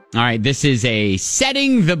All right, this is a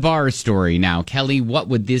setting the bar story. Now, Kelly, what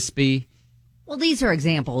would this be? Well, these are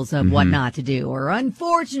examples of what not to do or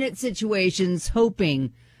unfortunate situations,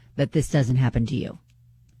 hoping that this doesn't happen to you.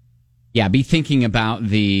 Yeah, be thinking about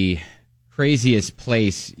the craziest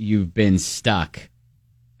place you've been stuck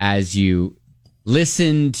as you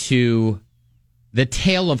listen to the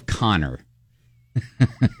tale of Connor.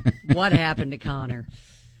 What happened to Connor?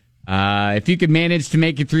 If you could manage to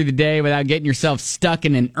make it through the day without getting yourself stuck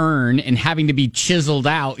in an urn and having to be chiseled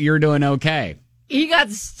out, you're doing okay. He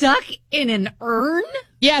got stuck in an urn?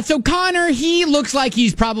 Yeah, so Connor, he looks like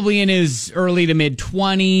he's probably in his early to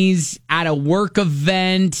mid-20s at a work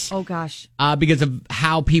event. Oh, gosh. Because of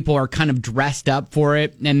how people are kind of dressed up for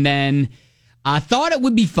it. And then thought it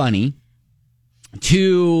would be funny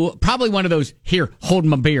to probably one of those, here, hold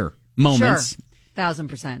my beer moments. Sure.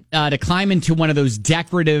 1,000%. To climb into one of those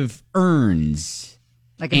decorative urns.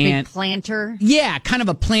 Like a big planter? Yeah, kind of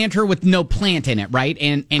a planter with no plant in it, right?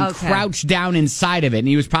 And crouch down inside of it. And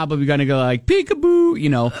he was probably going to go like, peekaboo,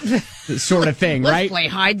 sort of thing, Let's right? play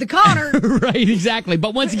hide the Connor. Right, exactly.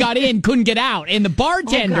 But once he got in, couldn't get out. And the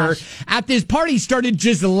bartender at this party started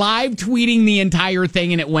just live tweeting the entire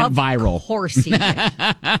thing, and it went viral. Of course he did.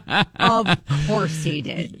 Of course he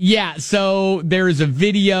did. Yeah, so there's a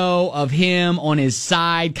video of him on his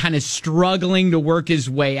side, kind of struggling to work his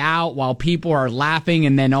way out while people are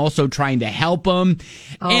laughing and then also trying to help him.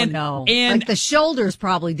 Oh, no. And like the shoulders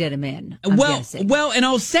probably did him in. I'm guessing. Well, and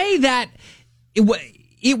I'll say that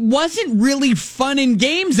it wasn't really fun and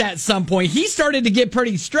games at some point. He started to get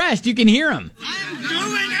pretty stressed. You can hear him. I'm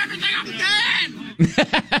doing everything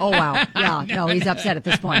I can. Oh, wow. Yeah, no, he's upset at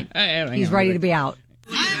this point. He's ready to be out.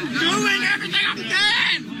 I'm doing everything I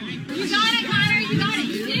can. You got it, Connor. You got it.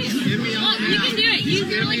 You did. Look, you can do it. You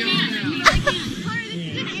really can. You really can. Connor,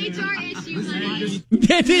 this is an HR issue, honey.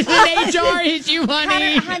 This is an HR issue,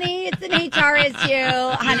 honey. Connor, honey, it's an HR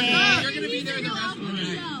issue, honey. You're going to be there the rest of the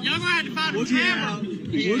night. Y'all going to have to find a camera.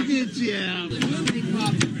 We'll get you.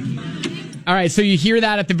 All right, so you hear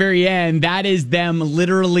that at the very end. That is them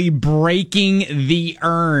literally breaking the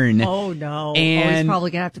urn. Oh, no. And he's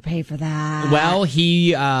probably going to have to pay for that. Well,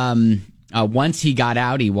 he once he got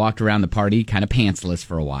out, he walked around the party kind of pantsless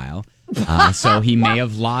for a while. So he may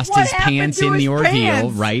have lost his pants in the ordeal.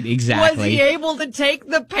 Pants? Right, exactly. Was he able to take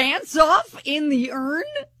the pants off in the urn?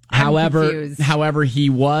 However, he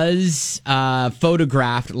was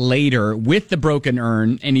photographed later with the broken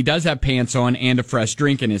urn, and he does have pants on and a fresh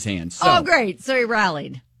drink in his hand. So. Oh, great. So he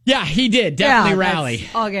rallied. Yeah, he did. Definitely rally.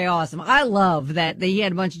 Okay, awesome. I love that he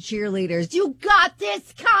had a bunch of cheerleaders. You got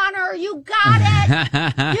this, Connor. You got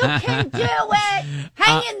it. You can do it.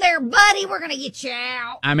 Hang in there, buddy. We're going to get you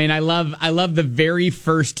out. I mean, I love the very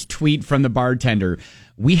first tweet from the bartender.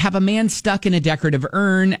 We have a man stuck in a decorative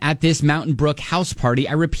urn at this Mountain Brook house party.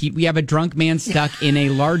 I repeat, we have a drunk man stuck in a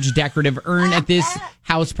large decorative urn at this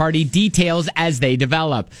house party. Details as they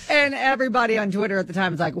develop. And everybody on Twitter at the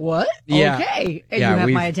time was like, what? Yeah. Okay. And you have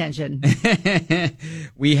my attention.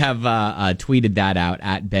 We have tweeted that out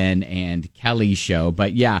at Ben and Kelly Show.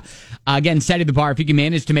 But yeah, again, setting the bar. If you can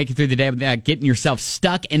manage to make it through the day without getting yourself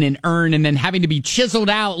stuck in an urn and then having to be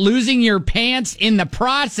chiseled out, losing your pants in the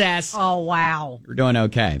process. Oh, wow. You're doing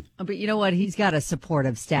okay. But you know what? He's got a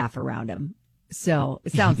supportive staff around him. So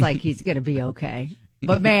it sounds like he's going to be okay.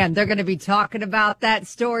 But man, they're going to be talking about that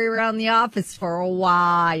story around the office for a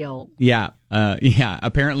while. Yeah.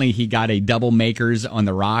 Apparently he got a double makers on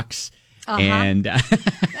the rocks. And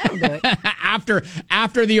that'll do it.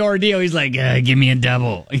 after the ordeal, he's like, give me a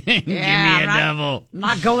double. Give me a double. I'm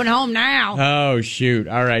not going home now. Oh, shoot.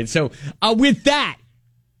 All right. So with that,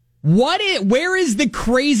 where is the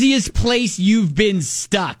craziest place you've been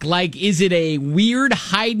stuck? Like, is it a weird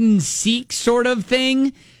hide and seek sort of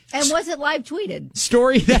thing? And was it live tweeted?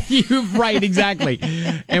 Story that you've, right, exactly.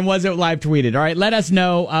 And was it live tweeted? All right, let us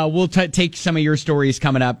know. We'll take some of your stories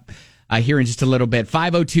coming up here in just a little bit.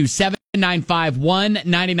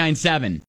 502-795-1997.